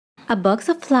A box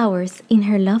of flowers in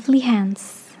her lovely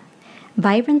hands.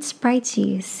 Vibrant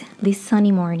sprightness this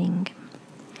sunny morning.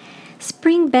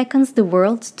 Spring beckons the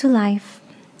world to life,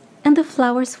 and the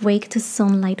flowers wake to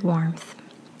sunlight warmth.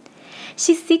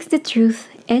 She seeks the truth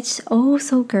etched oh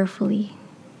so carefully.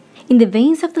 In the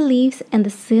veins of the leaves and the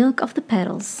silk of the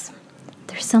petals,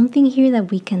 there's something here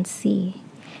that we can see.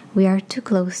 We are too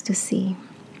close to see.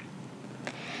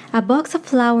 A box of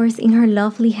flowers in her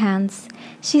lovely hands,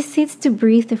 she sits to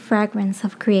breathe the fragrance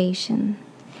of creation.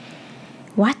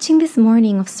 Watching this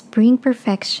morning of spring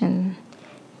perfection,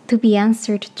 to be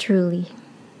answered truly,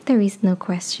 there is no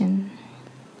question.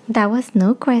 That was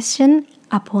No Question,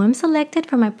 a poem selected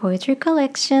from my poetry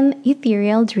collection,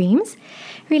 Ethereal Dreams,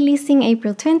 releasing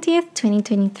April 20th,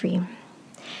 2023.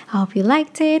 I hope you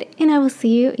liked it, and I will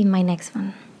see you in my next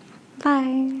one.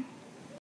 Bye!